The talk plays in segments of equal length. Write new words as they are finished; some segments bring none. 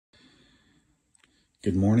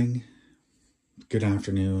Good morning, good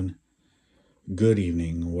afternoon, good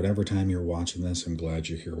evening, whatever time you're watching this. I'm glad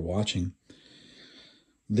you're here watching.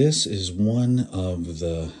 This is one of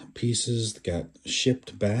the pieces that got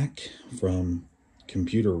shipped back from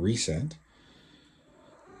Computer Reset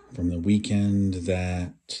from the weekend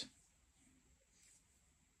that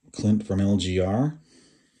Clint from LGR.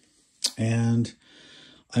 And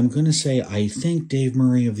I'm going to say, I think Dave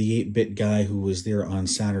Murray of the 8-Bit Guy who was there on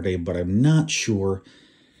Saturday, but I'm not sure.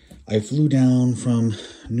 I flew down from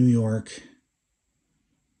New York.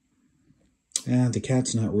 And the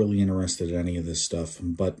cat's not really interested in any of this stuff,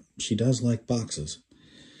 but she does like boxes.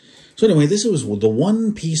 So anyway, this was the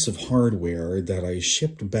one piece of hardware that I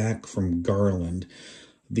shipped back from Garland.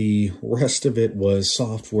 The rest of it was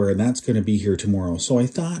software, and that's going to be here tomorrow. So I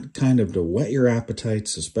thought, kind of to whet your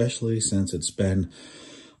appetites, especially since it's been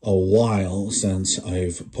a while since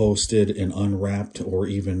I've posted an Unwrapped or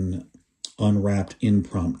even Unwrapped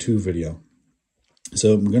impromptu video.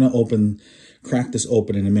 So I'm going to crack this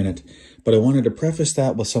open in a minute, but I wanted to preface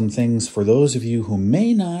that with some things for those of you who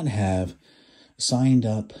may not have signed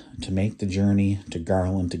up to make the journey to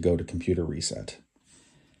Garland to go to Computer Reset.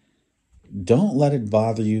 Don't let it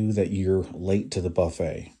bother you that you're late to the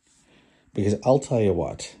buffet, because I'll tell you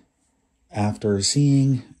what, after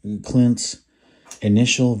seeing Clint's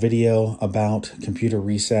initial video about Computer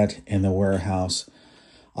Reset in the warehouse,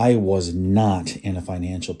 I was not in a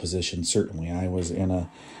financial position. Certainly, I was in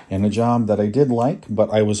a job that I did like,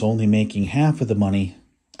 but I was only making half of the money.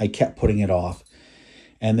 I kept putting it off.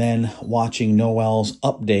 And then watching Noel's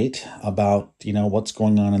update about, what's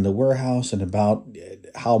going on in the warehouse and about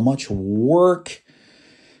how much work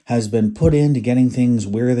has been put into getting things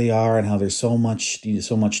where they are and how there's so much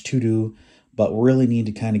to do, but really need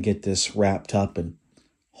to kind of get this wrapped up and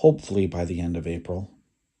hopefully by the end of April.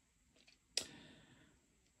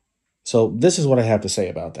 So this is what I have to say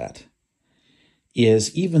about that,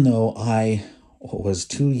 is even though I was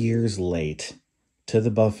 2 years late to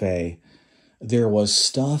the buffet, there was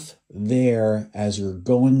stuff there as you're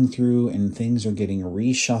going through and things are getting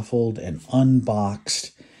reshuffled and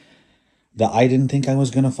unboxed that I didn't think I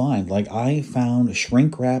was going to find. Like, I found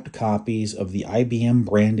shrink-wrapped copies of the IBM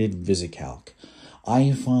branded VisiCalc.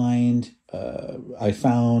 I found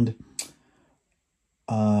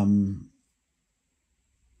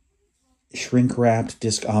shrink-wrapped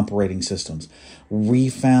disk operating systems. We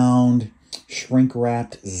found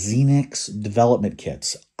shrink-wrapped Xenix development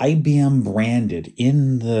kits, IBM branded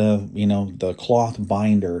in the cloth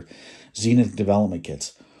binder Xenix development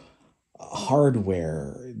kits.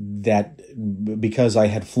 Hardware that, because I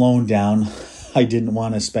had flown down, I didn't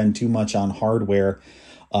want to spend too much on hardware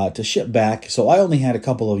to ship back. So I only had a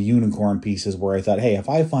couple of unicorn pieces where I thought, hey, if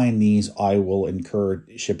I find these, I will incur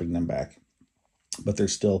shipping them back. But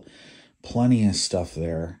there's still plenty of stuff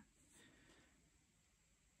there.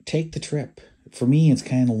 Take the trip. For me, it's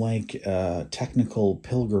kind of like a technical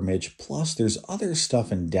pilgrimage. Plus, there's other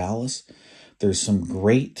stuff in Dallas. There's some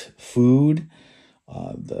great food.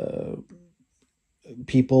 The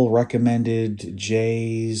people recommended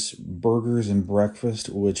Jay's Burgers and Breakfast,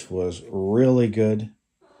 which was really good.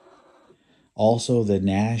 Also, the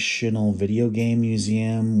National Video Game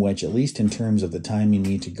Museum, which, at least in terms of the time you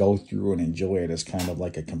need to go through and enjoy it, is kind of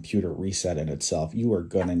like a Computer Reset in itself. You are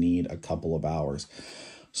going to need a couple of hours.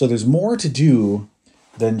 So there's more to do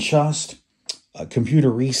than just a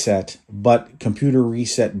Computer Reset, but Computer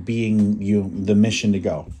Reset being the mission to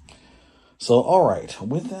go. So, all right,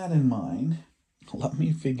 with that in mind, let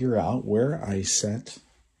me figure out where I set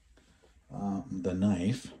the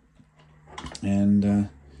knife. And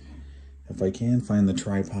if I can find the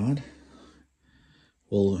tripod,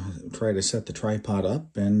 we'll try to set the tripod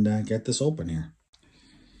up and get this open here.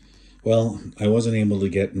 Well, I wasn't able to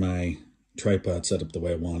get my tripod set up the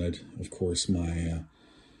way I wanted. Of course, my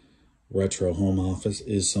retro home office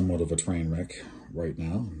is somewhat of a train wreck right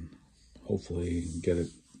now. Hopefully get it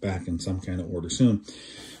back in some kind of order soon.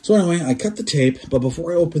 So anyway, I cut the tape, but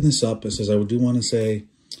before I open this up, it says I do want to say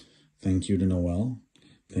thank you to Noel.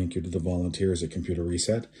 Thank you to the volunteers at Computer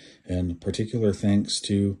Reset, and particular thanks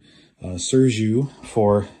to Sergio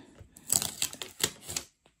for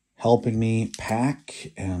helping me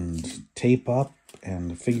pack and tape up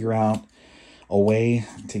and figure out a way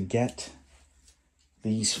to get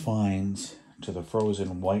these finds to the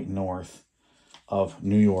frozen white north of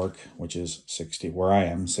New York, which is 60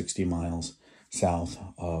 miles south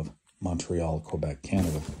of Montreal, Quebec,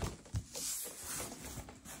 Canada.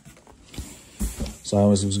 So I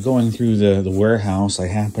was going through the warehouse. I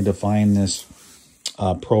happened to find this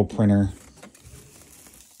ProPrinter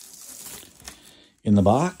in the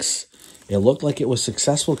box. It looked like it was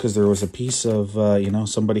successful because there was a piece of, you know,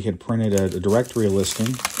 somebody had printed a directory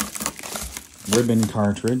listing, ribbon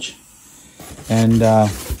cartridge, and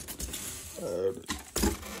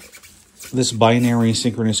this binary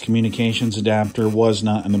synchronous communications adapter was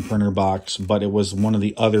not in the printer box, but it was one of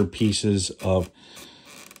the other pieces of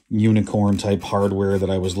unicorn type hardware that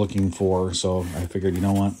I was looking for. So I figured, you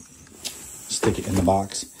know what, stick it in the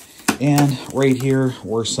box. And right here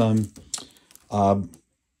were some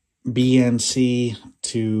BNC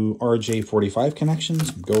to RJ45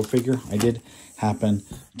 connections. Go figure. I did happen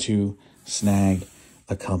to snag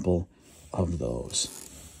a couple of those.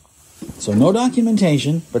 So no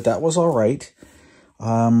documentation, but that was all right.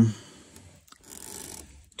 To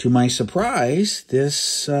my surprise,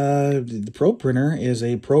 this the ProPrinter is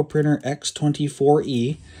a ProPrinter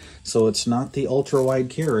X24E. So it's not the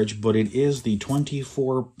ultra-wide carriage, but it is the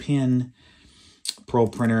 24-pin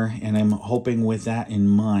ProPrinter, and I'm hoping with that in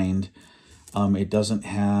mind, it doesn't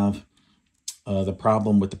have the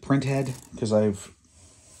problem with the print head, because I've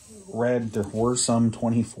read there were some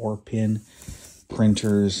 24-pin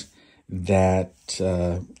printers that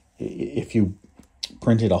if you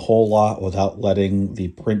printed a whole lot without letting the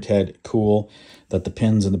print head cool, that the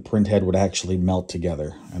pins in the print head would actually melt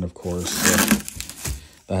together. And of course,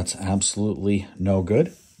 that's absolutely no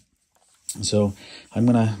good. So I'm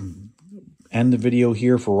going to end the video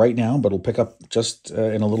here for right now, but it'll pick up just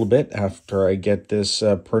in a little bit after I get this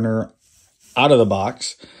printer out of the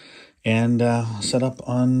box and set up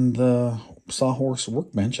on the Sawhorse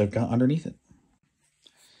workbench I've got underneath it.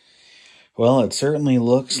 Well, it certainly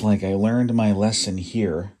looks like I learned my lesson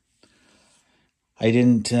here. I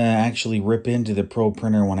didn't actually rip into the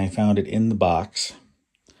ProPrinter when I found it in the box.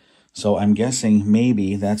 So I'm guessing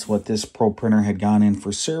maybe that's what this ProPrinter had gone in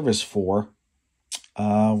for service for,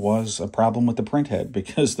 was a problem with the print head,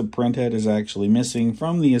 because the print head is actually missing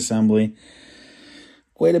from the assembly.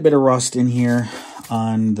 Quite a bit of rust in here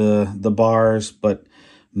on the bars, but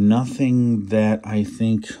nothing that I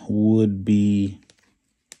think would be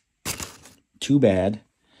too bad,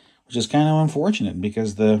 which is kind of unfortunate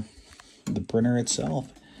because the printer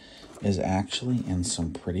itself is actually in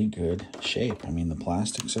some pretty good shape. I mean, the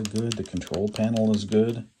plastics are good, the control panel is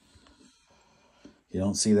good. You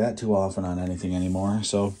don't see that too often on anything anymore.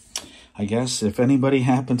 So I guess if anybody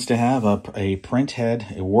happens to have a print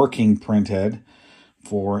head, a working print head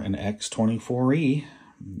for an X24E,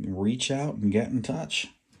 reach out and get in touch.